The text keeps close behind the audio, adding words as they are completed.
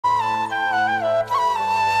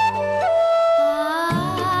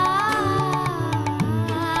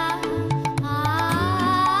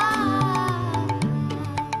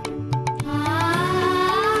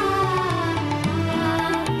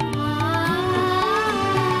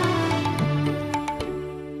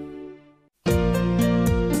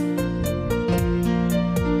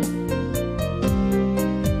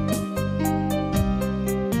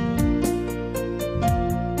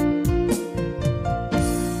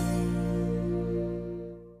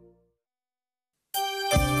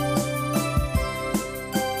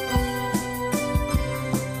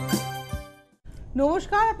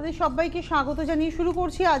নমস্কার, আপনাদের সবাইকে স্বাগত জানিয়ে শুরু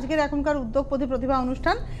করছি আজকের এখনকার উদ্যোগপতি প্রতিভা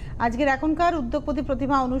অনুষ্ঠান। আজকের এখনকার উদ্যোগপতি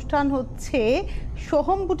প্রতিভা অনুষ্ঠান হচ্ছে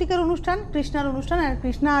সোহম বুটিকের অনুষ্ঠান, কৃষ্ণার অনুষ্ঠান। আর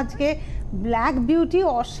কৃষ্ণা আজকে ব্ল্যাক বিউটি,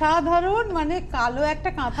 অসাধারণ, মানে কালো একটা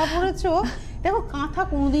কাঁথা পরেছো। দেখো, কাঁথা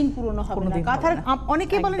কোনোদিন পুরনো হবে না। কাঁথার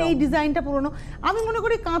অনেকে বলেন এই ডিজাইনটা পুরনো, আমি মনে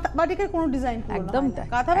করি কাঁথা বাটিকের কোনো ডিজাইন পুরনো একদম হয় না।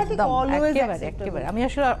 কাঁথা বাটিক অলওয়েজ একেবারে। আমি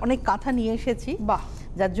আসলে অনেক কাঁথা নিয়ে এসেছি, বাহ,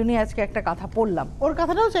 যার জন্য আজকে একটা কাঁথা পরলাম। ওর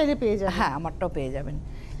কাঁথাটাও চাইলে পেয়ে যাবেন। হ্যাঁ, আমারটাও পেয়ে যাবেন।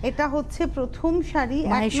 এটা হচ্ছে প্রথম শাড়ি,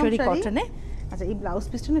 মাহেশ্বরী কটনে। আচ্ছা, এই ব্লাউজ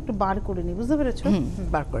পিসটা একটু বার করে নি, বুঝতে পেরেছো?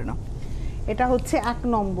 বার করে নাও। এটা হচ্ছে 1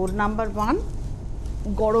 নম্বর, নাম্বার 1।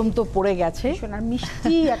 গরম তো পড়ে গেছে, সোনার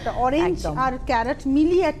মিষ্টি একটা অরেঞ্জ আর ক্যারট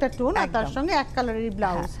মিলিয়ে একটা টোন, আর তার সঙ্গে এক কালারের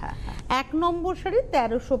ব্লাউজ। 1 নম্বর শাড়ি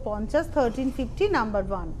 1350, 1350, নাম্বার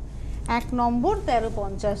 1। 1 নম্বর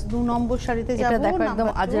 1350। 2 নম্বর শাড়িতে যাব, দেখো একদম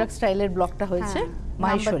আজরাক স্টাইলের ব্লকটা হয়েছে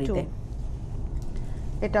মাহেশ্বরীতে।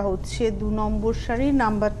 এটা হচ্ছে 2 নম্বর শাড়ি,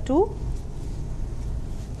 নাম্বার 2।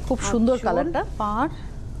 খুব সুন্দর কালারটা। পার,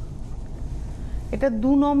 এটা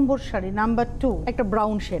 2 নম্বর শাড়ি, নাম্বার 2, একটা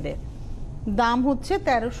ব্রাউন শেডে। দাম হচ্ছে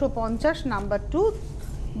 1350, নাম্বার 2।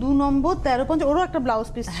 2 নম্বর 1350, ওরও একটা ব্লাউজ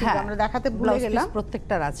পিস ছিল, আমরা দেখাতে ভুলে গেলাম।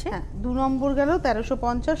 প্রত্যেকটার আছে। 2 নম্বর গেল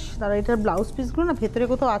 1350। তার এটার ব্লাউজ পিসগুলো না ভেতরে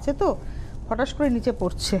কোথাও আছে, তো ফটাস করে নিচে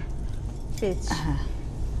পড়ছে।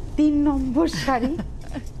 3 নম্বর শাড়ি,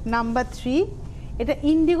 নাম্বার 3। এটা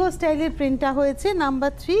ইন্ডিগো স্টাইলের প্রিন্টটা হয়েছে,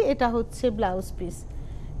 নাম্বার 3। এটা হচ্ছে ব্লাউজ পিস।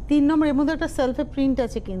 3 নম্বর, এর মধ্যে একটা সেলফে প্রিন্ট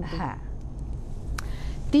আছে কিন্তু।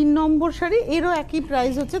 3 নম্বর শাড়ি, এরও একই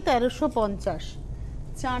প্রাইস হচ্ছে 1350।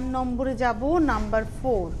 4 নম্বরে যাব, নাম্বার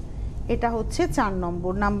 4। এটা হচ্ছে 4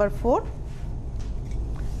 নম্বর, নাম্বার 4।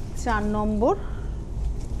 4 নম্বর,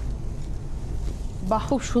 বাহ,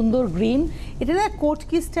 খুব সুন্দর গ্রিন। এটা না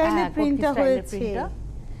কোটকি স্টাইলের প্রিন্টটা হয়েছে।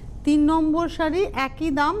 3 নম্বর শাড়ি, একই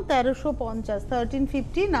দাম 1350,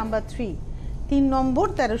 1350, নাম্বার 3। 3 নম্বর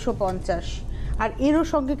 1350। আর এরও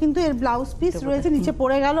সঙ্গে কিন্তু এর ব্লাউজ পিস রয়েছে, নিচে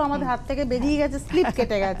পড়ে গেল, আমাদের হাত থেকে বেরিয়ে গেছে, স্লিপ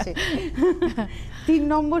কেটে গেছে। 3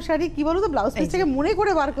 নম্বর শাড়ি, কি বলো তো, ব্লাউজ পিসটাকে মনে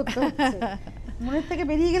করে বার করতে হচ্ছে, মনের থেকে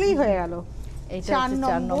বেরিয়ে গেলেই হয়ে গেল। 4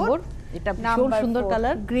 নম্বর, এটা ভীষণ সুন্দর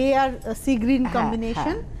কালার, গ্রে আর সি গ্রিন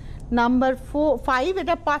কম্বিনেশন। নাম্বার 5,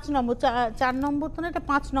 এটা 5 নম্বর। 4 নম্বর তো না, এটা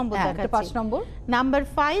 5 নম্বর দেখাচ্ছে। 5 নম্বর, নাম্বার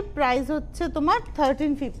 5, প্রাইস হচ্ছে তোমার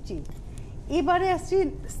 1350। এবারে আসছি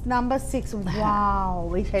নাম্বার 6। ওয়াও,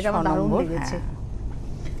 এই শাড়িটা আমার দারুণ লেগেছে।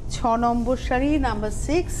 6 নম্বর sari, number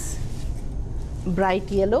 6, bright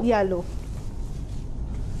yellow.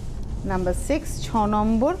 Number 6, 6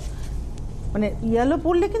 নম্বর। মানে ইয়েলো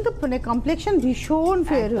পরলে কিন্তু মানে কমপ্লেকশন ভীষণ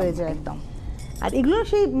ফেয়ার হয়ে যায় একদম। আর এগুলো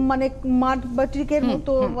সেই মানে মাড বাটিকের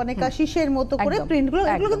মতো, মানে কাশিশের মতো করে প্রিন্টগুলো,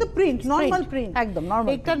 এগুলো কিন্তু প্রিন্ট, নরমাল প্রিন্ট, একদম নরমাল।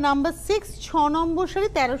 এটা নাম্বার 6, 6 নম্বর শাড়ি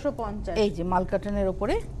 1350। এই যে মাল কাটনের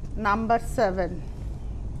উপরে। নাম্বার 7,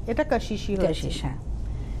 এটা কাশিশি হয়েছে।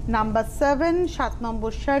 নাম্বার 7, 7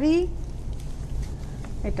 নম্বর শাড়ি,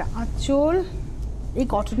 এটা আঁচল, এই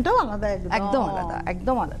কটনটাও আলাদা, একদম আলাদা,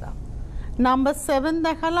 একদম আলাদা। নাম্বার 7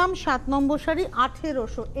 দেখালাম। 7 নম্বর শাড়ি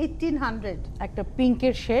 1800, 1800, একটা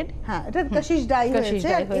পিঙ্কের শেড। হ্যাঁ, এটা কাশিশ ডাই হয়েছে।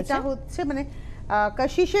 এটা হচ্ছে মানে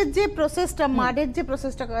কাশিশের যে প্রসেসটা, মাডের যে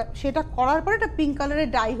প্রসেসটা, সেটা করার পরে এটা পিঙ্ক কালারের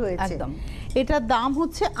ডাই হয়েছে একদম। এটা দাম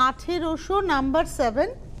হচ্ছে 1800, নাম্বার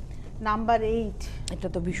 7। নাম্বার 8, এটা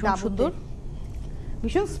তো ভীষণ সুন্দর,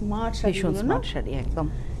 ভীষণ স্মার্ট শাড়ি, ভীষণ স্মার্ট শাড়ি একদম।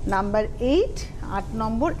 নাম্বার 8, 8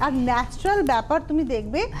 নম্বর। আর ন্যাচারাল ব্যাপার তুমি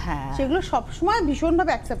দেখবে, সেগুলো সবসময়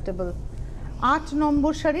ভীষণভাবে অ্যাকসেপ্টেবল। 8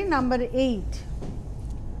 নম্বর শাড়ি, নাম্বার 8।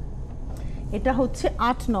 এটা হচ্ছে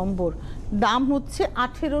 8 নম্বর, দাম হচ্ছে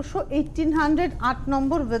 1800, 1800, 8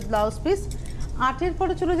 নম্বর উইথ ব্লাউজ পিস। 8-এর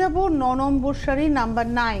পরে চলে যাব 9 নম্বর শাড়ি, নাম্বার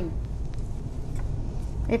 9।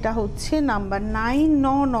 এটা হচ্ছে নাম্বার 9,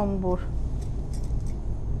 9 নম্বর।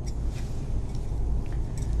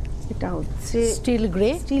 এটা হচ্ছে স্টিল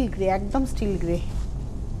গ্রে, একদম স্টিল গ্রে।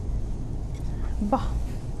 বাহ,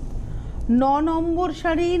 9 নম্বর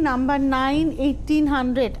sari, number 9,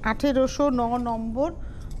 1800, 1800, 9 number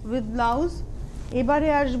with blouse. এবারে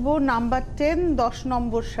আসবো নাম্বার 10, 10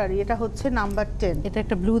 নম্বর শাড়ি, এটা হচ্ছে নাম্বার 10। এটা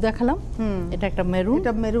একটা ব্লু দেখালাম, এটা একটা মেরুন,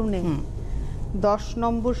 এটা মেরুনে। 10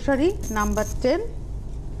 নম্বর শাড়ি, নাম্বার 10,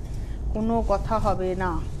 কোনো কথা হবে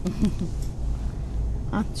না।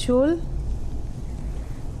 আঁচল,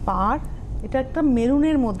 পার, এটা একটা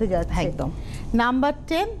মেরুনের মধ্যে যাচ্ছে একদম। নাম্বার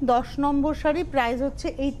 10, 10 নম্বর শাড়ি, প্রাইস হচ্ছে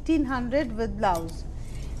 1800 উইথ ব্লাউজ।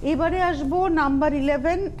 এবারে আসবো নাম্বার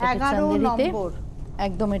 11, 11 নম্বর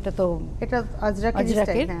একদম। এটা তো এটা আজরাকের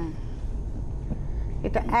স্টাইল। হ্যাঁ,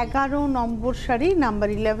 এটা 11 নম্বর শাড়ি, নাম্বার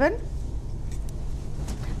 11।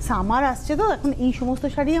 সামার আসছে তো এখন, এই সমস্ত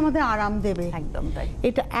শাড়ি আমাদের আরাম দেবে, একদম তাই।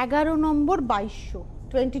 এটা 11 নম্বর, 2200,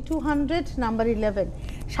 2200, নাম্বার 11।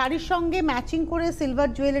 শাড়ির সঙ্গে ম্যাচিং করে সিলভার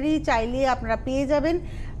জুয়েলারি চাইলে আপনারা পেয়ে যাবেন।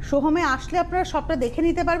 সোহমে আসলে আপনারা সবটা দেখে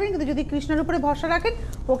নিতে পারবেন, কিন্তু যদি কৃষ্ণের উপরে ভরসা রাখেন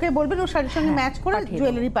ওকে বলবেন ও শাড়ির সঙ্গে ম্যাচ করে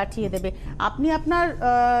জুয়েলারি পাঠিয়ে দেবে। আপনি আপনার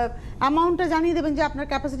অ্যামাউন্টটা জানিয়ে দেবেন যে আপনার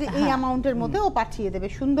ক্যাপাসিটি এই অ্যামাউন্টের মধ্যে ও পাঠিয়ে দেবে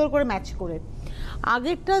সুন্দর করে ম্যাচ করে।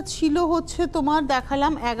 আগেরটা ছিল হচ্ছে তোমার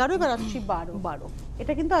দেখালাম 11, এবার আসছি 12।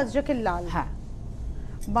 এটা কিন্তু আজরাকের লাল। হ্যাঁ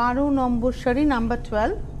 12 নম্বর শাড়ি নাম্বার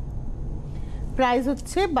 12, প্রাইস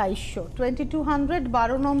হচ্ছে 2200, 2200,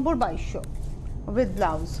 12 নম্বর 2200 উইথ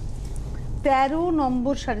ব্লাউজ। 13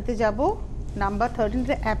 নম্বর শাড়িতে যাব, নাম্বার 13,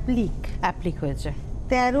 এটা অ্যাপ্লিক হয়েছে।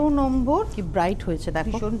 13 নম্বর কি ব্রাইট হয়েছে, দেখো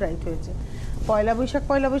ভীষণ ব্রাইট হয়েছে। পয়লা বৈশাখ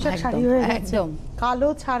শাড়ি হয়ে গেছে একদম কালো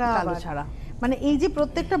ছাড়া। মানে এই যে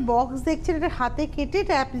প্রত্যেকটা বক্স দেখছেন এটা হাতে কেটে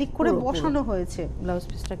এটা অ্যাপ্লিক করে বসানো হয়েছে। ব্লাউজ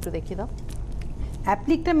পিসটা একটু দেখিয়ে দাও।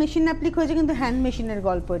 অ্যাপ্লিকটা মেশিন অ্যাপ্লিক হয়েছে, কিন্তু হ্যান্ড মেশিনের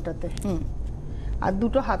গল্প এটাতে। আর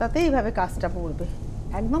দুটো হাতাতে এইভাবে কাজটা পড়বে,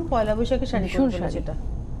 একদম পয়লা বৈশাখের শাড়ি। এটা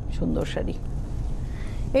সুন্দর শাড়ি।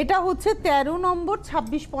 এটা হচ্ছে 13 নম্বর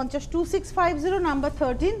 2650, 2650, নাম্বার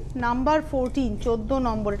 13, নাম্বার 14, 14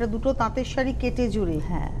 নম্বর। এটা দুটো তাঁতের শাড়ি কেটে জুড়ে।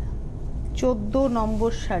 হ্যাঁ 14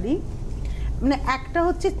 নম্বর শাড়ি, মানে একটা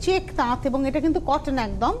হচ্ছে চেক তাঁত এবং এটা কিন্তু কটন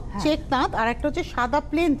একদম চেক তাঁত, আর একটা হচ্ছে সাদা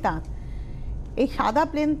প্লেন তাঁত। এই সাদা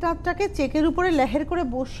প্লেন তাঁতটাকে চেকের উপরে লেহের করে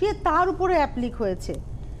বসিয়ে তার উপরে অ্যাপ্লিক হয়েছে।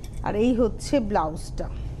 আর এই হচ্ছে ব্লাউজটা,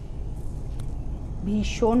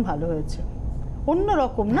 ভীষণ ভালো হয়েছে,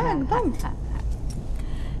 অন্যরকম না একদম।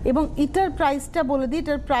 এবং এটার প্রাইসটা বলে দিই,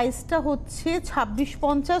 এটার প্রাইসটা হচ্ছে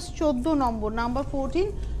 2650, 14 নম্বর, নাম্বার 14,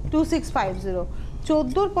 2650।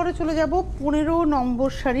 14 পরে চলে যাব 15 নম্বর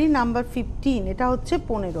শাড়ি, নাম্বার 15। এটা হচ্ছে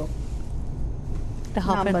 15,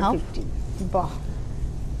 বাহ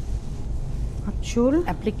চুল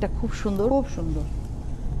অ্যাপ্লিকটা খুব সুন্দর, খুব সুন্দর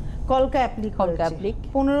কলকা অ্যাপ্লিক।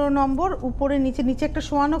 15 নম্বর, উপরে নিচে, নিচে একটা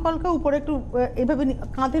শোয়ানো কলকা, উপরে একটু এভাবে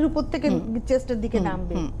কাঁধের উপর থেকে চেস্টের দিকে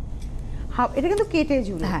নামবে। এটা কিন্তু কেটে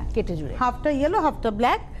জুড়ে, কেটে জুড়ে, হাফটা ইয়েলো হাফটা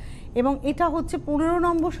ব্ল্যাক। এবং এটা হচ্ছে 15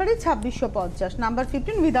 নম্বর শাড়ি, 2650, নাম্বার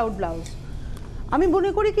 15, উইদাউট ব্লাউজ। আমি মনে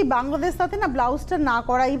করি কি বাংলাদেশ তাতে না ব্লাউজটা না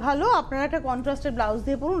করাই ভালো, আপনারা একটা কন্ট্রাস্টের ব্লাউজ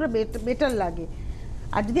দিয়ে পরুন, ওটা বেটার লাগে।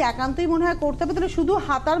 আর যদি একান্তই মনে হয় করতে হবে তাহলে শুধু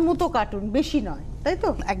হাতার মতো কাটুন, বেশি নয়, তাই তো?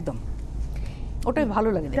 একদম ওটাই ভালো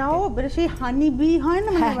লাগে। তাও সেই হানি বি হয়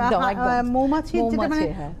না, মানে মৌমাছি, যেটা মানে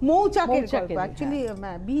মৌচাকের গল্প, অ্যাকচুয়ালি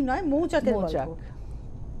বি নয়, মৌচাকের গল্প।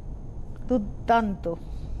 দুর্দান্ত।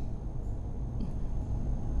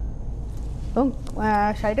 এবং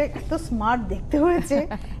শাড়িটা এত স্মার্ট দেখতে হয়েছে।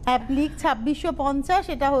 অ্যাপ্লিক 2650,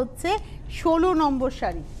 এটা হচ্ছে 16 নম্বর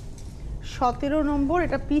শাড়ি। 17 নম্বর,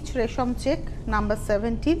 এটা পিচ রেশম চেক, নাম্বার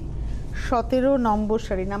 17, 17 নম্বর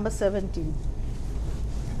শাড়ি, নাম্বার 17।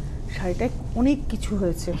 শাড়িটায় অনেক কিছু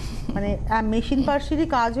হয়েছে, মানে মেশিন পার্সিরই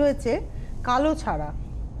কাজ হয়েছে, কালো ছাড়া।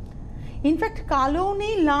 ইনফ্যাক্ট কালো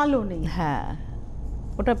নেই, লালও নেই। হ্যাঁ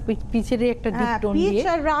ওটা পিচের একটা ডিপ টোন দিয়ে, পিচ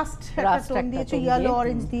আর রাস্ট একটা টোন দিয়েছো, ইয়েলো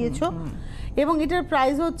অরেঞ্জ দিয়েছো। এবং এটার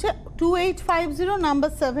প্রাইস হচ্ছে 2850,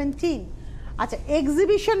 নাম্বার 17। আচ্ছা,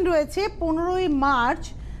 এক্সিবিশন রয়েছে 15ই March,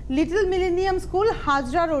 little millennium school,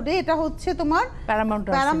 Hazra রোডে। এটা হচ্ছে তোমার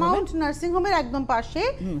প্যারামাউন্ট নার্সিং হোমের একদম পাশে।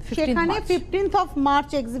 সেখানে 15th of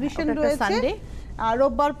March এক্সিবিশন রয়েছে, আর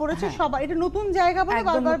রোববার পড়েছে। সবাই এটা নতুন জায়গা বলে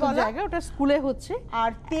বারবার বলা জায়গা, ওটা স্কুলে হচ্ছে।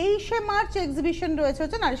 আর 23শে মার্চ এক্সিবিশন রয়েছে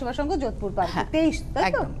হচ্ছে নারী সেবা সংঘ যোধপুর পার্কে, 23, তাই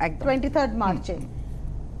তো? 23rd মার্চে।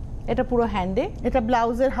 এটা পুরো হ্যান্ডে, এটা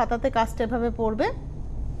ব্লাউজের হাতাতে কাজটা এভাবে পড়বে,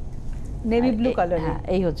 নেভি ব্লু কালার।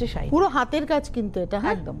 এই হচ্ছে শাড়ি, পুরো হাতের কাজ কিন্তু এটা,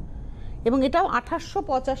 একদম। এবং এটাও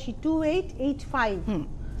 2885, 2885।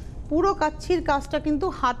 পুরো কাচ্ছির কাজটা কিন্তু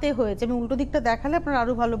হাতে হয়েছে। আমি উল্টো দিকটা দেখালে আপনারা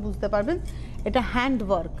আরো ভালো বুঝতে পারবেন। এটা হ্যান্ড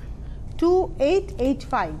ওয়ার্ক,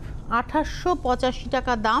 2885, 2885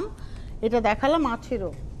 টাকা দাম। এটা দেখালাম 18।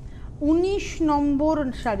 19 নম্বর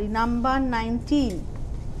শাড়ি, নাম্বার 19।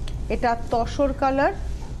 এটা তসর কালার,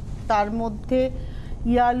 তার মধ্যে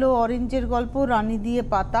ইয়েলো অরেঞ্জের গল্প, রানী দিয়ে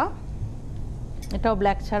পাতা। এটাও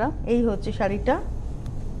ব্ল্যাক ছাড়া। এই হচ্ছে শাড়িটা।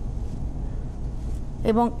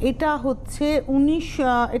 এবং এটা হচ্ছে 19,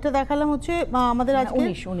 এটা দেখালাম হচ্ছে আমাদের আজকে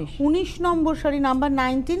 19 নম্বর শাড়ি, নাম্বার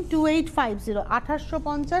 19, 2850,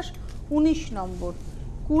 2850, 19 নম্বর।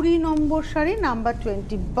 20 নম্বর শাড়ি, নাম্বার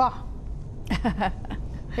 20। বাহ,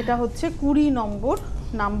 এটা হচ্ছে 20 নম্বর,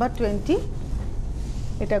 নাম্বার 20।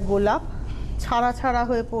 এটা গোলাপ ছাড়া ছাড়া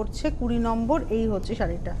হয়ে পড়ছে, 20 নম্বর। এই হচ্ছে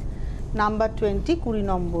শাড়িটা, নাম্বার 20, 20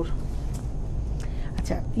 নম্বর।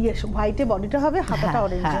 আচ্ছা, হোয়াইটে বডিটা হবে, হাতাটা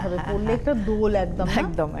অরেঞ্জে হবে, পরলে একটা দোল, একদম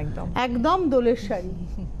একদম একদম একদম দোলের শাড়ি।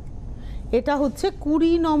 এটা হচ্ছে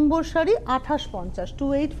 20 নম্বর শাড়ি, 2850,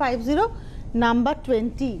 2850, নাম্বার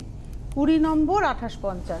 20, 20 নম্বর,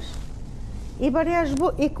 2850। এবারে আসবো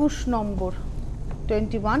 21 নম্বর,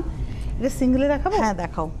 21। এটা সিঙ্গেলে দেখাবো? হ্যাঁ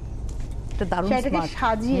দেখাও। এটা দারুণ সেটাকে স্মার্ট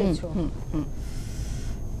সাজিয়েছো।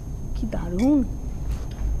 কি দারুণ।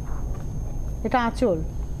 এটা আঁচল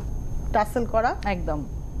টাসেল করা একদম,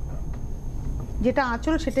 যেটা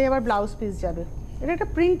আঁচল সেটাই আবার ব্লাউজ পিস যাবে। এটা একটা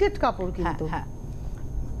প্রিন্টেড কাপড় কিন্তু। হ্যাঁ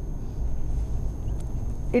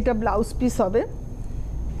এটা ব্লাউজ পিস হবে,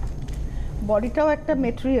 বডিটাও একটা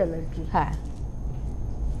মেটেরিয়াল আর কি। হ্যাঁ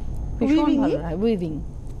ভীষণ ভালো হয় উইভিং।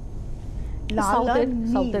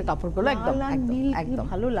 সাউথের কাপড়গুলো একদম একদম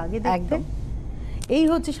ভালো লাগে দেখতে। এই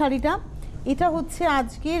হচ্ছে শাড়িটা। এটা হচ্ছে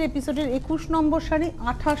আজকের এপিসোডের 21 নম্বর শাড়ি,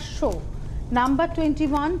 2800, নাম্বার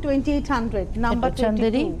 21, 2800, নাম্বার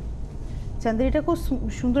 22। চান্দেরিটা খুব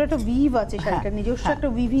সুন্দর একটা উইভ আছে শাড়িটা, নিজস্ব একটা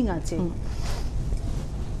উইভিং আছে।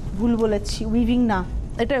 ভুল বলেছি, উইভিং না,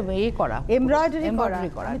 এটা করা এমব্রয়ডারি করা।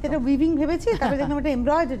 আমি তো এটা উইভিং ভেবেছি, তারপরে দেখলাম এটা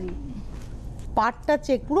এমব্রয়ডারি। পাটটা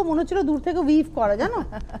চেক পুরো মনে হচ্ছিল দূর থেকে উইভ করা, জানো।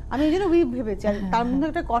 আমি এই জন্য উইভ ভেবেছি। আর তার মধ্যে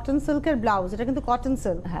একটা কটন সিল্কের ব্লাউজ, এটা কিন্তু কটন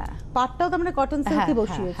সিল্ক। পাটটাও তো আমরা কটন সিল্কই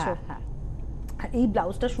বসিয়েছো। আর এই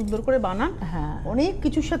ব্লাউজটা সুন্দর করে বানান, অনেক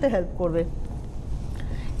কিছুর সাথে হেল্প করবে।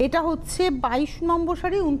 এটা হচ্ছে 22 নম্বর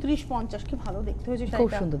শাড়ি, 2950। কি ভালো দেখতে হয়েছে শাড়িটা,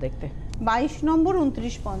 খুব সুন্দর দেখতে। 22 নম্বর,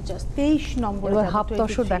 2950, 23 নম্বর। এবার হাফ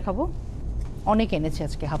তসর দেখাবো, অনেক এনেছে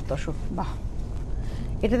আজকে হাফ তসর। বাহ,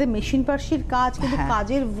 এটাতে মেশিন পার্সির কাজ, কিন্তু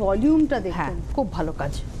কাজের ভলিউমটা দেখুন, খুব ভালো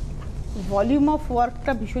কাজ। ভলিউম অফ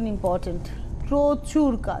ওয়ার্কটা ভীষণ ইম্পর্টেন্ট।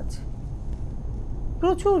 প্রচুর কাজ,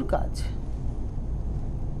 প্রচুর কাজ।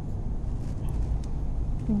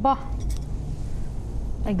 বাহ,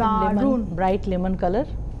 দারুণ ব্রাইট লেমন কালার।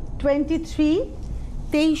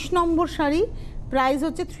 23 নম্বর শাড়ি, প্রাইস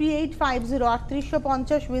হচ্ছে 3850,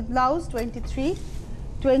 3850 উইথ ব্লাউজ। 23,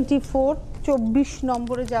 24, 24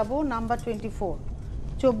 নম্বরে যাব, নাম্বার 24,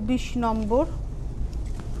 24 নম্বর।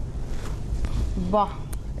 বাহ,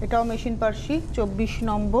 এটাও মেশিন পার্সি, 24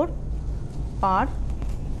 নম্বর পার।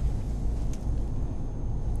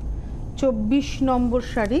 24 নম্বর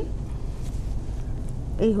শাড়ি,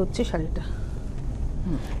 এই হচ্ছে শাড়িটা,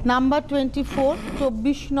 নাম্বার 24,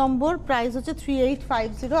 24 নম্বর, প্রাইস হচ্ছে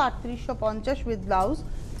 3850, 3850 উইথ ব্লাউজ।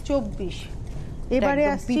 24। এবারে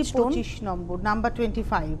আসছি 25 নম্বর, নাম্বার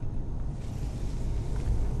 25।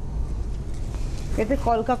 এতে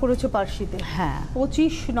কলকা করেছে পার্সিতে।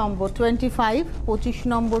 25 নম্বর, 25, 25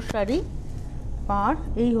 নম্বর শাড়ি পার।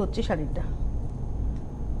 এই হচ্ছে শাড়িটা,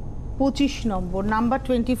 25 নম্বর, নাম্বার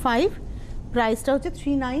 25, প্রাইসটা হচ্ছে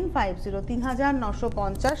 3950,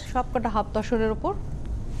 3950, সবকটা হাফ তসরের উপর।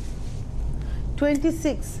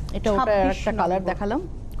 26, এটা ওটা একটা কালার দেখালাম,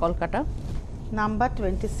 কলকাতা, নাম্বার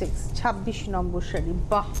 26, 26 নম্বর শাড়ি।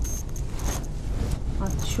 বাহ,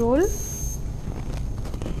 আঁচল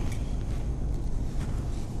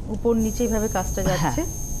উপর নিচে এইভাবে কাজটা যাচ্ছে।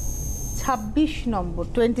 26 নম্বর,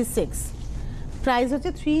 26, প্রাইস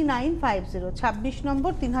হচ্ছে 3950, 26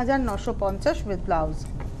 নম্বর, 3950 উইথ ব্লাউজ।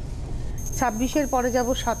 26-এর পরে যাব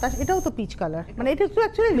 27। এটাও তো পিচ কালার, মানে এটা একটু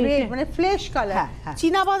অ্যাকচুয়ালি রেড, মানে ফ্লেশ কালার।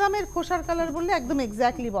 চীনা বাদামের খোসার কালার বললে একদম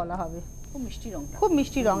এক্স্যাক্টলি বলা হবে। খুব মিষ্টি রং, খুব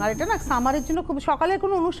মিষ্টি রং। আর এটা না সামারের জন্য খুব, সকালের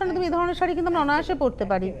কোনো অনুষ্ঠানে তুমি এই ধরনের শাড়ি কিন্তু আমরা অনায়াসে পরতে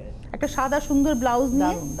পারি, একটা সাদা সুন্দর ব্লাউজ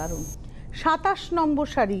নিয়ে। দারুণ। 27 নম্বর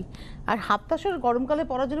শাড়ি, আর হাফ তাসর গরমকালে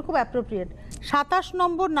পরার জন্য খুব অ্যাপ্রোপ্রিয়েট। 27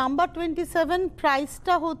 নম্বর, নাম্বার 27,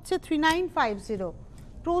 প্রাইসটা হচ্ছে 3950,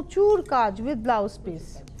 প্রচুর কাজ উইথ ব্লাউজ পিস।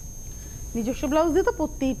 নিজস্ব ব্লাউজ দিয়ে তো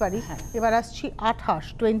পরতেই পারি। এবার আসছি 28,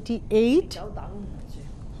 28।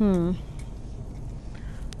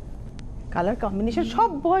 কালার কম্বিনেশন সব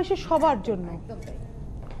বয়সে সবার জন্য।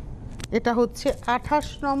 এটা হচ্ছে 28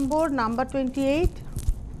 নম্বর, নাম্বার 28।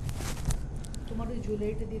 তোমার এই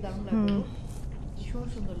জুয়েলারিটা দিয়ে দারুণ লাগলো, ভীষণ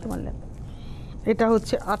সুন্দর লাগলো। এটা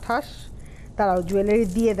হচ্ছে 28, তারাও জুয়েলারি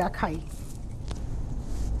দিয়ে দেখাই।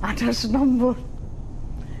 28 নম্বর,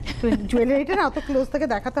 জুয়েলারিটা না অত ক্লোজ থেকে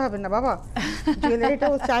দেখাতে হবে না বাবা। জুয়েলারিটা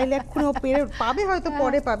ও চাইলে এক্ষুনি ও পাবে, হয়তো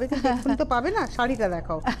পরে পাবে, কিন্তু এখন তো পাবে না। শাড়িটা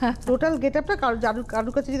দেখাও, টোটাল গেটআপটা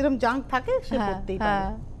কারোর কাছে যদি জাঙ্ক থাকে সে পরতেই পারে।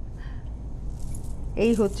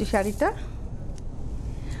 এই হচ্ছে শাড়িটা,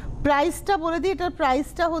 প্রাইসটা বলে দিই। এটার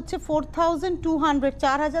প্রাইসটা হচ্ছে 4200,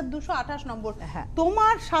 4228 নম্বর।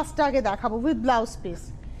 তোমার সাজটা আগে দেখাবো উইথ ব্লাউজ পিস।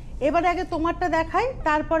 এবারে আগে তোমারটা দেখাই,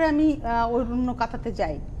 তারপরে আমি ওই অন্য কাঁথাতে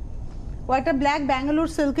যাই। ও একটা ব্ল্যাক ব্যাঙ্গালোর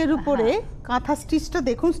সিল্কের উপরে কাঁথা স্টিচটা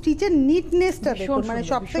দেখুন, স্টিচের নিটনেসটা দেখুন, মানে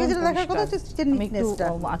সবথেকে যেটা দেখার কথা হচ্ছে স্টিচের নিটনেসটা।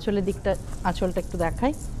 আঁচলের দিকটা, আঁচলটা একটু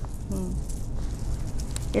দেখাই।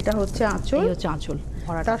 এটা হচ্ছে আঁচল, এই হচ্ছে আঁচল।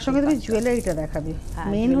 তার সঙ্গে তুমি জুয়েলারিটা দেখাবে।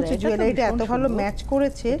 মেইন হচ্ছে জুয়েলারিটা এত ভালো ম্যাচ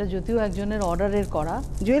করেছে। এটা যদিও একজনের অর্ডারের করা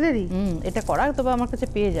জুয়েলারি, এটা করা, তবে আমার কাছে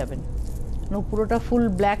পেয়ে যাবেন। পুরোটা ফুল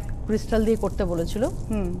ব্ল্যাক ক্রিস্টাল দিয়ে করতে বলেছিল।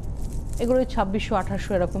 এগুলো 2600-2800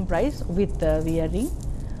 এরকম প্রাইস উইথ ইয়ারিং।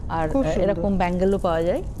 আর এরকম ব্যাঙ্গেলও পাওয়া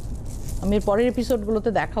যায়, আমি এর পরের এপিসোডগুলোতে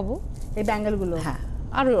দেখাবো এই ব্যাঙ্গেলগুলো।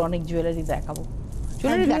 আরো অনেক জুয়েলারি দেখাবো।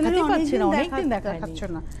 জুয়েলারি দেখাতে পাচ্ছি না, অনেকদিন দেখাচ্ছ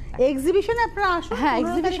না। এক্সিবিশনে আপনারা আসুন, হ্যাঁ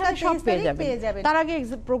এক্সিবিশনে সব পেয়ে যাবেন। তার আগে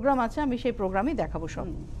প্রোগ্রাম আছে, আমি সেই প্রোগ্রামই দেখাবো সব।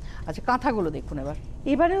 আচ্ছা কাঁথাগুলো দেখুন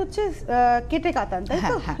এবারে হচ্ছে কেটে কাতান, তাই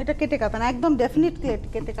তো? এটা কেটে কাতান, একদম ডেফিনেট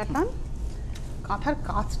কেটে কাতান। কাঁথার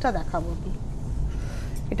কাজটা দেখাবো কি,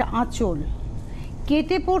 এটা আঁচল,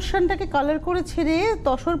 কেটে পোর্শনটাকে কালার করে ছেড়ে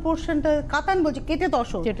তসর পোর্শনটা, কাতান বলছি, কেটে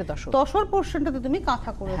তসর, তসর পোর্শনটাতে তুমি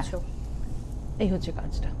কাঁথা করেছো। এই হচ্ছে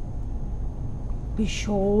কাজটা,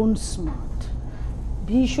 ভীষণ স্মার্ট,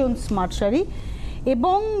 ভীষণ স্মার্ট শাড়ি।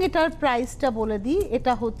 এবং এটার প্রাইসটা বলে দিই,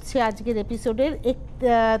 এটা হচ্ছে আজকের এপিসোডের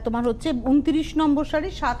তোমার হচ্ছে 29 নম্বর শাড়ি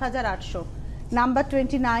 7800, নাম্বার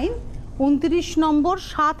 29, 29 নম্বর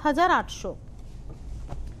 7800,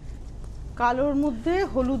 কালোর মধ্যে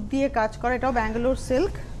হলুদ দিয়ে কাজ করা। এটাও ব্যাঙ্গালোর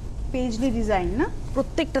সিল্ক, পেজলি ডিজাইন না,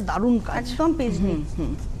 প্রত্যেকটা দারুণ কাজ, একদম পেজলি,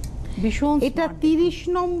 ভীষণ। এটা 30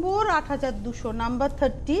 নম্বর 8200, নাম্বার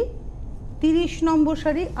 30, 30 নম্বর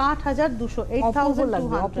শাড়ি 8200,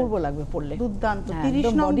 8200, অপূর্ব লাগবে পরলে, দুর্দান্ত। 30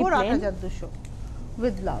 নম্বর 8200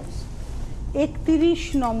 উইথ ব্লাউজ। 31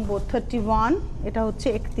 নম্বর 31, এটা হচ্ছে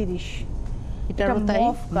 31, এটা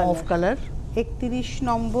মফ কালার। 31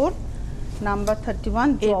 নম্বর নাম্বার 31,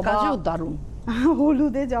 কাজও দারুণ,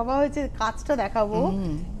 হলুদে জবা হয়েছে। কাজটা দেখাবো,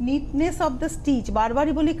 নিটনেস অফ দ্য স্টিচ,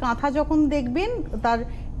 বারবারই বলি কাঁথা যখন দেখবেন তার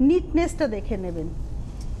নিটনেসটা দেখে নেবেন।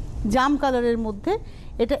 জাম কালারের মধ্যে,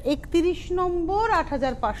 এটা 31 নম্বর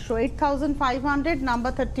 8500, 8500,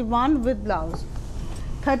 নাম্বার 31 উইথ ব্লাউজ।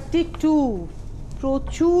 32,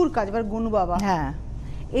 প্রচুর কাজ, এবার গুনু বাবা। হ্যাঁ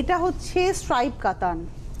এটা হচ্ছে স্ট্রাইপ কাতান,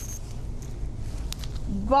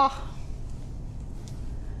 বাহ,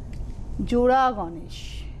 জোড়া গণেশ,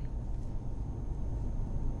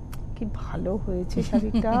 কি ভালো হয়েছে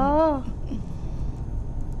শাড়িটা,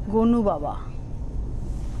 গনু বাবা।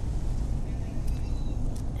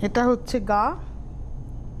 এটা হচ্ছে গা,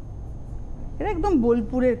 এটা একদম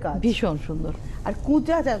বোলপুরের কাজ, ভীষণ সুন্দর। আর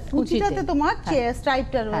কুচিটাতে তোমার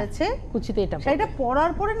স্ট্রাইপটা রয়েছে, কুচিতে এটা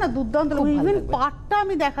পরার পরে না দুর্দান্ত লাগবে। ইভেন পাটটা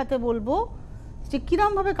আমি দেখাতে বলবো যে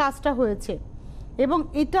কিরম ভাবে কাজটা হয়েছে। এবং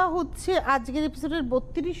এটা হচ্ছে আজকের এপিসোডের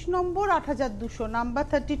 32 নম্বর 8200, নাম্বার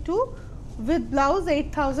 32 উইথ ব্লাউজ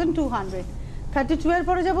 8200। 32 এর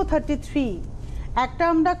পরে যাব 33, একটা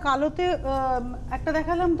আমরা কালোতে একটা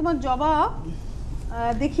দেখালাম তোমার জবা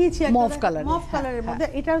দেখিয়েছি, মফ কালারের মধ্যে,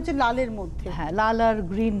 এটা হচ্ছে লালের মধ্যে, হ্যাঁ লাল আর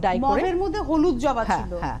গ্রিন ডাই করে, মফের মধ্যে হলুদ জবা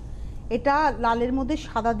ছিল, এটা লালের মধ্যে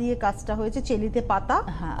সাদা দিয়ে কাজটা হয়েছে, চেলিতে পাতা,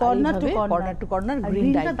 corner to corner, green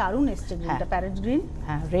die, দারুণ এসছে গ্রিনটা, প্যারেট গ্রিন।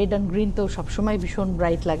 হ্যাঁ রেড এন্ড গ্রিন তো সব সময় ভীষণ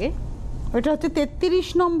ব্রাইট লাগে। এটা হচ্ছে 33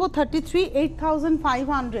 নম্বর 33,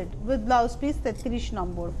 8500 উইথ ব্লাউজ পিস। 33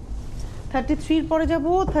 নম্বর 33 এর পরে যাব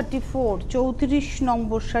 34, 34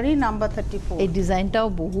 নম্বর শাড়ি, নাম্বার 34। এই ডিজাইনটাও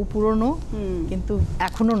বহু পুরনো কিন্তু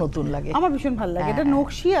এখনো নতুন লাগে, আমার ভীষণ ভালো লাগে। এটা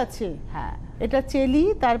নকশি আছে, হ্যাঁ এটা চেলি,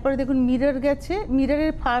 তারপরে দেখুন মিরর গেছে,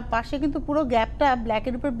 মিররের পাশে কিন্তু পুরো গ্যাপটা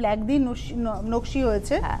ব্ল্যাকের উপর ব্ল্যাক দিয়ে নকশি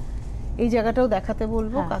হয়েছে। এই জায়গাটাও দেখাতে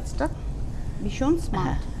বলবো, কাজটা ভীষণ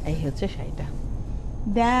স্মার্ট। এই হচ্ছে শাড়িটা,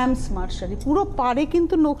 ড্যাম স্মার্ট শাড়ি, পুরো পাড়ে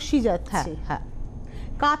কিন্তু নকশি যাচ্ছে।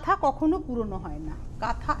 কাঁথা কখনো পুরনো হয় না,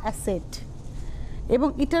 কাঁথা অ্যাসেট। এবং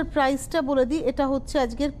এটার প্রাইসটা বলে দিই, এটা হচ্ছে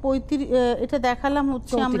আজকের 35, এটা দেখালাম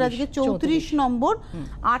হচ্ছে আমরা আজকে 34 নম্বর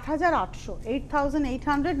 8800,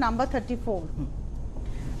 8800, নাম্বার 34।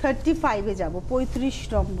 35 এ যাব, 35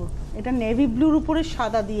 নম্বর, এটা নেভি ব্লুর উপরে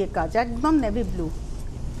সাদা দিয়ে কাজ, একদম নেভি ব্লু।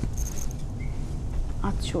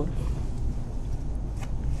 আঁচল,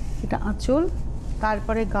 এটা আঁচল,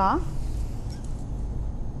 তারপরে গা,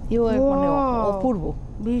 অপূর্ব,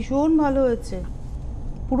 ভীষণ ভালো হয়েছে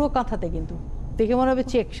পুরো কাঁথাতে, কিন্তু দেখে মনে হবে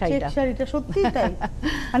চেক শাড়িটা, সত্যি তাই।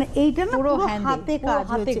 মানে এইটা না পুরো হাতে কাজ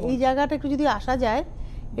হয়েছে, এই জায়গাটা একটু যদি আসা যায়,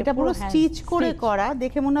 এটা পুরো স্টিচ করে করা,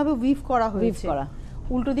 দেখে মনে হবে উইভ করা হয়েছে।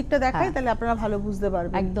 উল্টো দিকটা দেখাই তাহলে আপনারা ভালো বুঝতে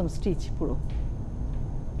পারবেন, একদম স্টিচ পুরো,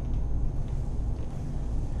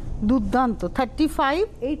 দুর্দান্ত। 35,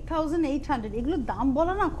 8800, এগুলো দাম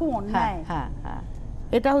বলা না খুব অন্যায়।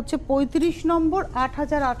 এটা হচ্ছে 35 নম্বর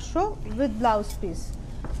 8800 উইথ ব্লাউজ পিস।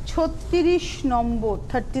 36 নম্বর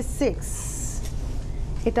 36,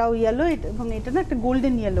 এটাও ইয়েলো, এবং এটা না একটা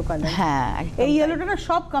গোল্ডেন ইয়েলো কালার। এই ইয়েলোটা না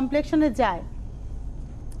সব কমপ্লেকশনে যায়।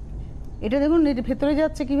 এটা দেখুন এর ভেতরে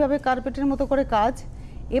যাচ্ছে কিভাবে কার্পেটের মতো করে কাজ।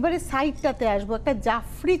 এবারে সাইডটাতে আসবো, একটা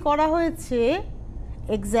জাফরি করা হয়েছে,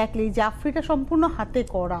 এক্স্যাক্টলি জাফরিটা সম্পূর্ণ হাতে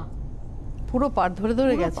করা, পুরো পাড় ধরে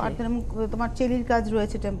ধরে গেছে। তোমার চেলির কাজ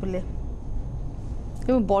রয়েছে টেম্পলে,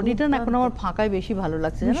 এবং বডিটা না এখন আমার ফাঁকায় বেশি ভালো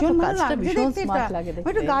লাগছে, জানো তো, কাজটা ভীষণ স্মার্ট লাগে দেখতে।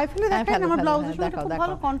 একটু গায়ে ফেলে দেখাই না, আমার ব্লাউজের সাথে খুব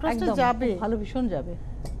ভালো কন্ট্রাস্টে যাবে, ভালো ভীষণ যাবে।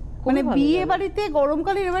 মানে বিয়ে বাড়িতে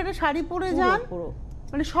গরমকালে এরকম একটা শাড়ি পরে যান,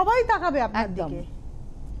 মানে সবাই তাকাবে আপনার দিকে।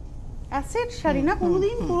 অ্যাসেট শাড়ি না,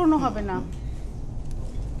 কোনোদিন পুরনো হবে না।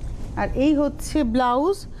 আর এই হচ্ছে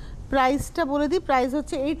ব্লাউজ, প্রাইসটা বলে দিই, প্রাইস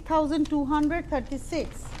হচ্ছে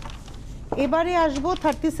 8236। এবারে আসবো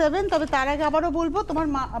 37। তবে তার আগে আবারও বলবো তোমার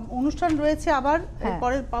অনুষ্ঠান রয়েছে আবার,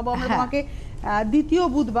 পরে পাবো আমরা তোমাকে দ্বিতীয়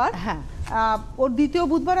বুধবার। ওর দ্বিতীয়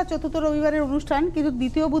বুধবার আর চতুর্থ রবিবারের অনুষ্ঠান, কিন্তু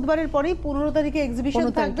দ্বিতীয় বুধবারের পরেই 15 তারিখে এক্সিবিশন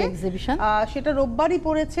থাকবে। সেটা রোববারই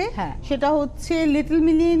পড়েছে। সেটা হচ্ছে লিটল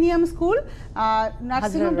মিলেনিয়াম স্কুল,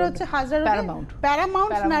 নার্সিং হোমটা হচ্ছে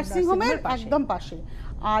প্যারামাউন্ট নার্সিং হোমের একদম পাশে।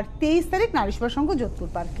 আর 23 তারিখ নারীসভা সংঘ যোধপুর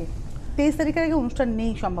পার্কে। 23 তারিখের আগে অনুষ্ঠান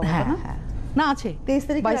নেই সম্ভবত, না আছে 23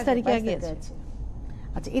 তারিখ, 22 তারিখে আগে আছে।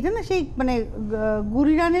 আচ্ছা, এটা না সেই মানে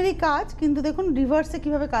গুরিরানেরই কাজ, কিন্তু দেখুন রিভার্সে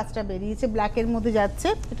কিভাবে কাজটা বেরিয়েছে, ব্ল্যাকের মধ্যে যাচ্ছে।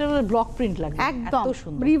 এটা ব্লক প্রিন্ট লাগে একদম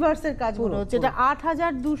রিভার্সের কাজ মনে হচ্ছে। এটা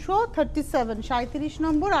 8237, 37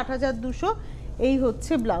 নম্বর 8200। এই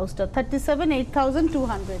হচ্ছে ব্লাউজটা 37,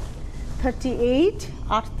 8200। 38,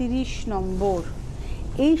 38 নম্বর।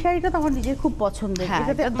 এই শাড়িটা তো আমার নিজের খুব পছন্দের।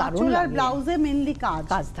 এটাতে আঁচল আর ব্লাউজে মেইনলি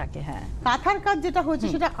কাজ থাকে। কাঁথার কাজ যেটা হয়েছে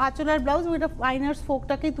সেটা আঁচল আর ব্লাউজ, এটা ফাইনার্স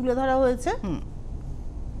ফোকটাকেই তুলে ধরা হয়েছে।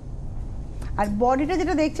 আর বডিটা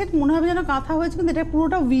যেটা দেখছেন মনে হবে যেন কাঁথা হয়েছে, কিন্তু এটা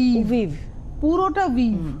পুরোটা উইভ, পুরোটা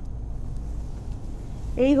উইভ।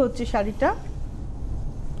 এই হচ্ছে শাড়িটা।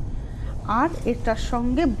 আর এটার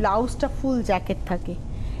সঙ্গে ব্লাউজটা ফুল জ্যাকেট থাকে।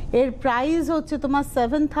 এর প্রাইস হচ্ছে তোমার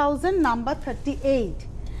 7000, নাম্বার 38,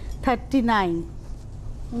 39,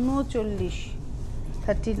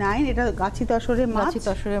 39। এটা গাছি তসরের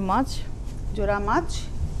মাছ, জোড়া মাছ,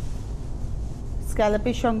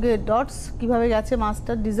 স্ক্যালপের সঙ্গে ডটস কিভাবে গেছে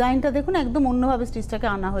মাছটার ডিজাইনটা দেখুন, একদম অন্যভাবে স্টিচটাকে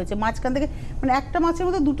আনা হয়েছে। মাঝখান থেকে মানে একটা মাছের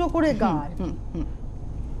মধ্যে দুটো করে গার,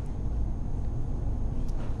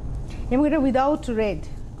 এবং এটা উইদাউট রেড।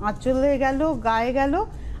 আঁচলে গেল, গায়ে গেল,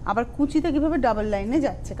 আবার কুচিতে কিভাবে ডাবল লাইনে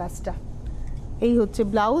যাচ্ছে কাজটা। এই হচ্ছে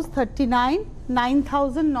ব্লাউজ 39,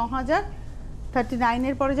 9000, 9000। 39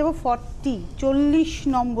 এর পরে যাব 40, 40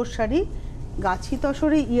 নম্বর শাড়ি। গাছি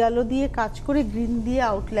তসরে ইয়েলো দিয়ে কাজ করে, গ্রিন দিয়ে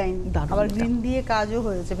আউটলাইন, আবার গ্রিন দিয়ে কাজও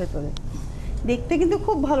হয়েছে ভেতরে। দেখতে কিন্তু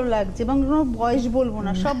খুব ভালো লাগছে, এবং কোনো বয়স বলবো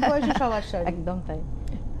না, সব বয়সে সবার শাড়ি, একদম তাই,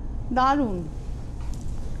 দারুণ।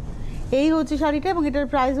 এই হচ্ছে শাড়িটা, এবং এটার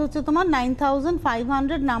প্রাইস হচ্ছে তোমার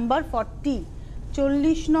 9500, নাম্বার 40,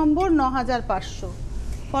 40 নম্বর 9500।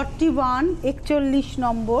 41, 41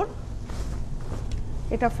 নম্বর।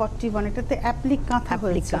 এটা 41, এটাতে অ্যাপ্লিক কাঁথা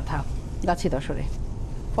হয়েছে, গাছি তসরে।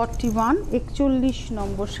 41, 41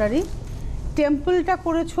 নম্বর শাড়ি। টেম্পলটা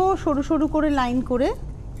করেছো সরু সরু করে লাইন করে,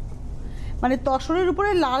 মানে তসরের উপরে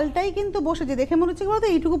লালটাই কিন্তু বসেছে, দেখে মনে হচ্ছে বলতো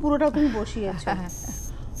এইটুকু পুরোটাও তুমি বসিয়েছো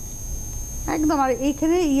একদম। আর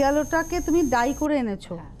এইখানে ইয়েলোটাকে তুমি ডাই করে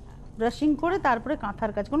এনেছো, ব্রাশিং করে, তারপরে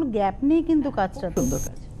কাঁথার কাজ, কোনো গ্যাপ নেই কিন্তু কাজটা, সুন্দর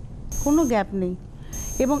কাজ, কোনো গ্যাপ নেই।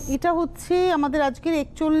 এবং এটা হচ্ছে আমাদের আজকের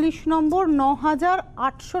 41 নম্বর,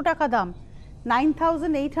 9800 টাকা দাম,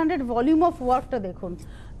 9800। ভলিউম অফ ওয়ার্কটা দেখুন,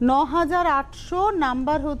 9800,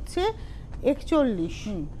 নাম্বার হচ্ছে 41।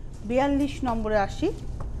 42 নম্বরে আসি,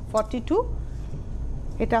 42।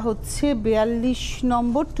 এটা হচ্ছে 42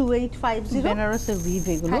 নম্বর, 2850। বেনারসের উইভ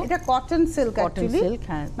এগুলো, এটা কটন সিল্ক অ্যাকচুয়ালি,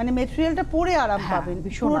 মানে ম্যাটেরিয়ালটা পরে আরাম পাবেন,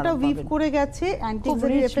 পুরোটা উইভ করে গেছে, অ্যান্টিক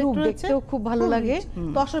এফেক্ট রয়েছে, খুব ভালো লাগে।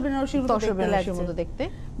 তসর বেনারসির মতো দেখতে,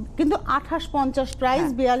 কিন্তু 2850 প্রাইস।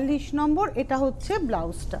 42 নম্বর। এটা হচ্ছে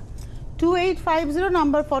ব্লাউজটা 2850,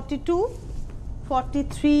 নাম্বার 42,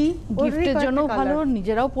 43। গিফটের জন্য ভালো,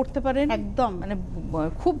 নিজেরাও পড়তে পারেন, একদম মানে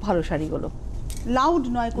খুব ভালো শাড়িগুলো, লাউড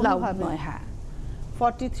নয় কোনোভাবে।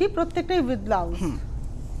 43, প্রত্যেকটাই উইথ ব্লাউজ।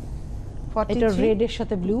 এটা রেড এর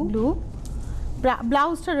সাথে ব্লু,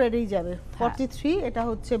 ব্লাউজটা রেডই যাবে। 43, এটা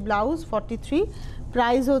হচ্ছে ব্লাউজ 43।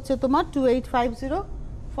 প্রাইস হচ্ছে তোমার 2850।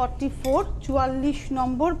 44, 44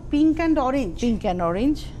 নম্বর, pink and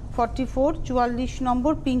orange, 44, 44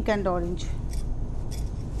 number, pink and orange.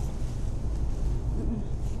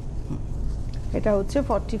 এটা হচ্ছে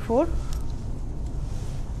 44,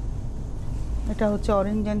 এটা হচ্ছে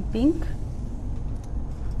অরেঞ্জ অ্যান্ড পিঙ্ক।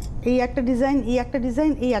 এই একটা ডিজাইন, এই একটা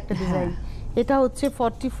ডিজাইন, এই একটা ডিজাইন। এটা হচ্ছে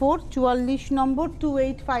 44, 44 নম্বর,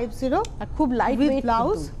 2850। আর খুব লাইট ওয়েট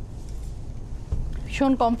ব্লাউজ,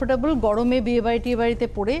 ভীষণ কমফোর্টেবল, গরমে বিয়ে বাড়িতে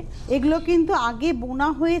পরে। এগুলো কিন্তু আগে বোনা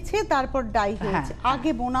হয়েছে, তারপর ডাই হয়েছে,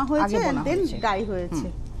 আগে বোনা হয়েছে এন্ড দেন ডাই হয়েছে।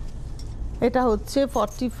 এটা হচ্ছে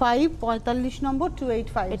 45, 45 নম্বর,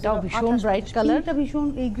 2850। এটাও ভীষণ ব্রাইট কালার, এটা ভীষণ,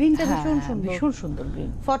 এই গ্রিনটা ভীষণ সুন্দর, ভীষণ সুন্দর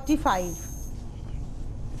গ্রিন। 45,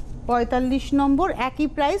 45 নম্বর, একই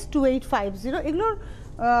প্রাইস 2850। এগুলোর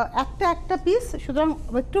একটা পিস, সুতরাং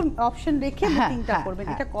একটু অপশন রেখে বুকিংটা করবেন।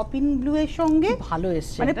 এটা কপিন ব্লু এর সঙ্গে ভালো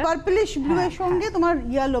এসেছে, মানে পার্পলিশ ব্লু এর সঙ্গে তোমার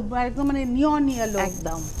ইয়েলো, একদম মানে নিয়ন ইয়েলো,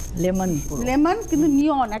 একদম লেমন কিন্তু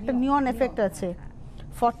নিয়ন, একটা নিয়ন এফেক্ট আছে।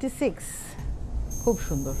 46, খুব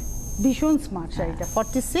সুন্দর। ভীষণ স্মার্ট শাড়িটা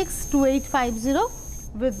 462850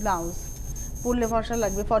 উইথ ব্লাউজ, পরলে ভরসা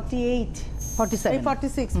লাগবে। 48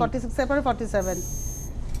 47 46 এর পরে 47।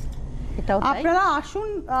 এটাও তাই। আপনারা আসুন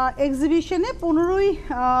এক্সিবিশনে 15ই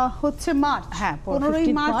হচ্ছে মার্চ। হ্যাঁ, 15ই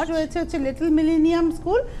মার্চ রয়েছে হচ্ছে little millennium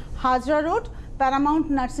school, Hazra road, Paramount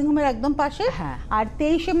nursing হোমের একদম পাশে। আর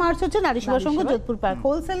 23শে মার্চ হচ্ছে নারী সেবা সংঘ যোধপুর পার্ক।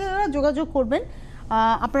 হোলসেলাররা যোগাযোগ করবেন।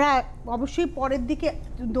 আপনারা অবশ্যই পরের দিকে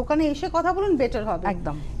দোকানে এসে কথা বলুন, বেটার হবে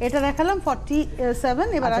একদম। এটা দেখালাম 47।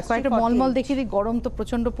 এবার কয়েকটা মলমল দেখিয়ে দিই। গরম তো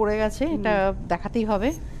প্রচন্ড পড়ে গেছে, এটা দেখাতেই হবে।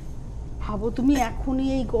 ভাবো তুমি এখনই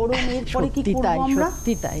এই গরমের পরে কি করব আমরা?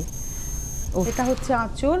 সত্যি তাই। এটা হচ্ছে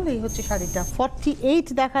আঁচল, এই হচ্ছে শাড়িটা। 48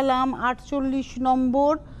 দেখালাম, 48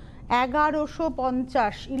 নম্বর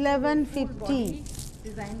 1150 1150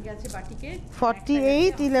 ডিজাইন গেছে বাটিকে।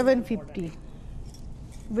 48 1150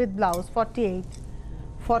 উইথ ব্লাউজ। 48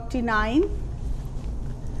 49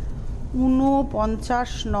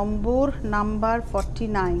 49 নম্বর, নাম্বার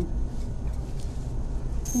 49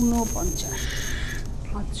 49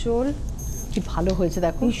 আঁচল। কি ভালো হয়েছে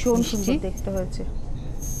দেখো, ভীষণ সুন্দর দেখতে হয়েছে।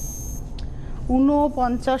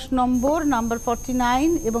 49 নম্বর, নাম্বার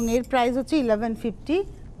 49 এবং এর প্রাইস হচ্ছে 1150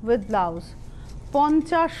 উইথ ব্লাউজ।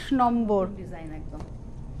 50 নম্বর ডিজাইন একদম,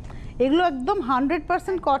 এগুলো একদম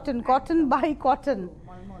 100% কটন, কটন বাই কটন।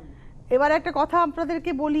 এবার একটা কথা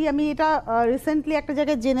আপনাদেরকে বলি, আমি এটা রিসেন্টলি একটা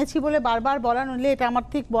জায়গায় জেনেছি বলে বারবার বলা, নইলে এটা আমার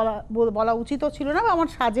ঠিক বলা উচিতও ছিল না, বা আমার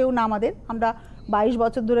সাজেও না। আমরা 22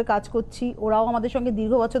 বছর ধরে কাজ করছি, ওরাও আমাদের সঙ্গে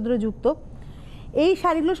দীর্ঘ বছর ধরে যুক্ত। এই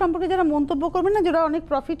শাড়িগুলো সম্পর্কে যারা মন্তব্য করবেন না, যারা অনেক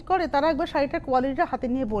প্রফিট করে, তারা একবার শাড়িটার কোয়ালিটিটা হাতে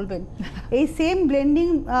নিয়ে বলবেন। এই সেম ব্লেন্ডিং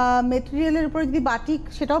মেটেরিয়ালের উপরে যদি বাটিক,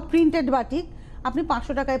 সেটাও প্রিন্টেড বাটিক, আপনি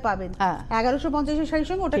 500 টাকায় পাবেন। 1150 শাড়ির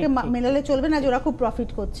সঙ্গে ওটাকে মেলালে চলবে না যে ওরা খুব প্রফিট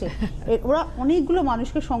করছে। ওরা অনেকগুলো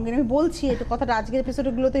মানুষকে সঙ্গে, আমি বলছি এটা কথাটা আজকের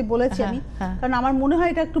এপিসোডগুলোতেই বলেছি আমি, কারণ আমার মনে হয়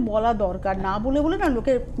এটা একটু বলা দরকার। না বলে না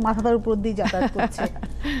লোকের মাথার উপর দিয়ে যাতায়াত করছে।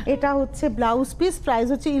 এটা হচ্ছে ব্লাউজ পিস, প্রাইস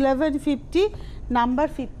হচ্ছে 1150, নাম্বার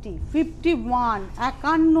 50 51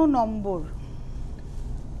 51 নম্বর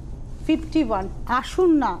 51। আসুন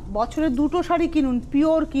না, বছরে 2টো শাড়ি কিনুন,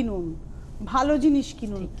 পিওর কিনুন, ভালো জিনিস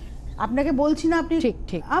কিনুন। আপনাকে বলছি না আপনি,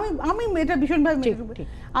 আমি এটা ভীষণভাবে,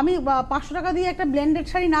 আমি 500 টাকা দিয়ে একটা ব্লেন্ডেড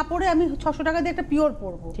শাড়ি না পরে আমি 600 টাকা দিয়ে একটা পিওর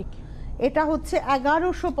পরবো। এটা হচ্ছে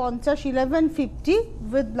 1150 1150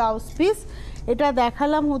 উইথ ব্লাউজ পিস। এটা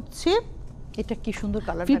দেখালাম হচ্ছে, এটা কি সুন্দর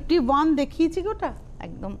কালার। 51 দেখিয়েছি ওটা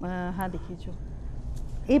একদম, হ্যাঁ দেখিয়েছো।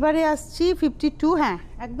 এবারে আসছি 52। হ্যাঁ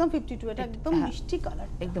একদম 52। এটা একদম মিষ্টি কালার,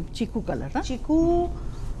 একদম চিকু কালার, না চিকু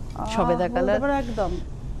সবেদা কালার, একদম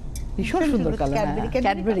ভীষণ সুন্দর কালার।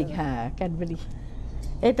 ক্যাডবেরি, হ্যাঁ ক্যাডবেরি।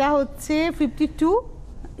 এটা হচ্ছে 52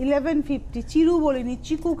 1150। চিরু বলিনি,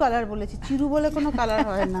 চিকু কালার বলেছি, চিরু বলে কোনো কালার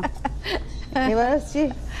হয় না। এবার আসছে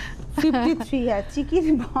 53। হ্যাঁ চিকির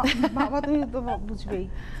বাবা, তুমি তো বুঝবেই।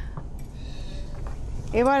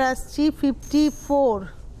 এবার আসছি 54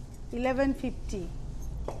 1150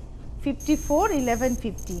 54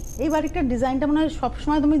 1150। এই বাটিকটার ডিজাইনটা মনে হয়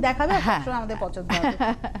সবসময় তুমি দেখাবে, সবসময় আমাদের পছন্দ হবে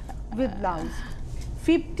উইথ ব্লাউজ।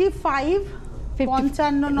 55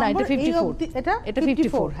 55 নম্বর, এটা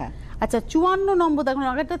 54। হ্যাঁ আচ্ছা 54 নম্বর দেখুন,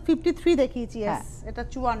 আগেরটা 53 দেখিয়েছি। এটা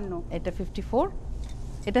 54, এটা 54।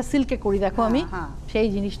 এটা সিল্কে করি দেখো, আমি সেই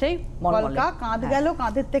জিনিসটাই কলকা কাঁধ গেল,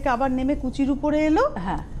 কাঁধের থেকে আবার নেমে কুচির উপরে এলো।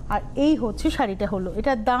 হ্যাঁ, আর এই হচ্ছে শাড়িটা হলো,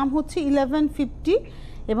 এটার দাম হচ্ছে 1150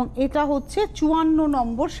 এবং এটা হচ্ছে 54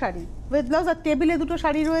 নম্বর শাড়ি উইথ ব্লাউজ। আর টেবিলে দুটো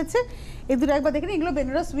শাড়ি রয়েছে, এই দুটো একবার দেখেন। এগুলো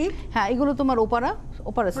বেনারস উইভ। হ্যাঁ এগুলো তোমার ওপারা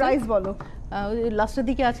প্রাইস বলো, লাস্টের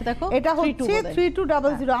দিকে আছে দেখো। এটা হচ্ছে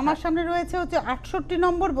 3200। আমার সামনে রয়েছে হচ্ছে 68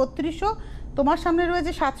 নম্বর 3200, তোমার সামনে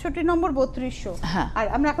রয়েছে 67 নম্বর 3200। আর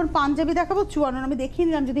আমরা এখন পাঞ্জাবি দেখাবো 54। আমি দেখিয়ে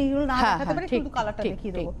নিলাম, যদি এগুলো না দেখাতে পারি কিন্তু কালারটা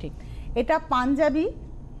দেখিয়ে দেবো। এটা পাঞ্জাবি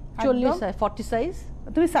 40 40 সাইজ।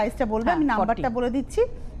 তুমি সাইজটা বলবে, আমি নাম্বারটা বলে দিচ্ছি।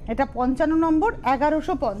 এটা 55 নম্বর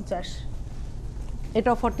 1150।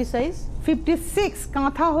 এটাও 40 সাইজ। 56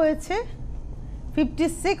 কাঁথা হয়েছে,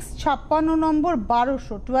 56 56 নম্বর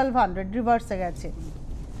 1200 1200 রিভার্সে গেছে।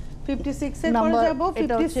 56 এর পরে যাব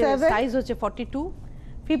 57, সাইজ হচ্ছে 42।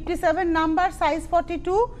 57 নাম্বার, সাইজ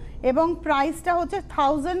 42 এবং প্রাইসটা হচ্ছে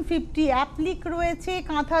 1050। অ্যাপ্লিক রয়েছে,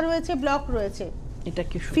 কাঁথা রয়েছে, ব্লক রয়েছে। এটা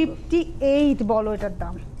কি 58 বলো এটার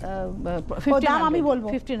দাম। দাম আমি বলবো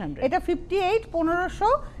 1500। এটা 58 1500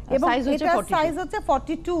 এবং এটা সাইজ হচ্ছে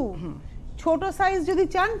 42। ছোট সাইজ যদি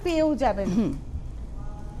চান পেয়েও যাবেন।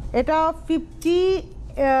 এটা 50,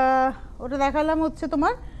 ওটা দেখালাম হচ্ছে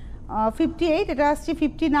তোমার 58। এটা আসছে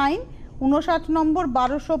 59 59 নম্বর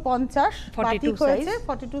 1250 বাটিক হয়েছে,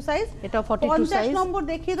 42 সাইজ। এটা 42 সাইজ। 50 নম্বর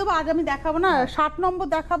দেখিয়ে দেবো, আজ আমি দেখাবো না, 60 নম্বর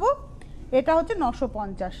দেখাবো। এটা হচ্ছে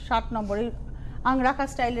 950 60 নম্বর। আংরাখা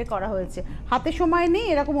স্টাইলের করা হয়েছে। হাতে সময় নেই,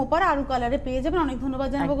 এরকম ওপার আরু কালারে পেয়ে যাবেন। অনেক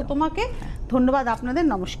ধন্যবাদ জানাবো তোমাকে, ধন্যবাদ আপনাদের,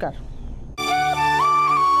 নমস্কার।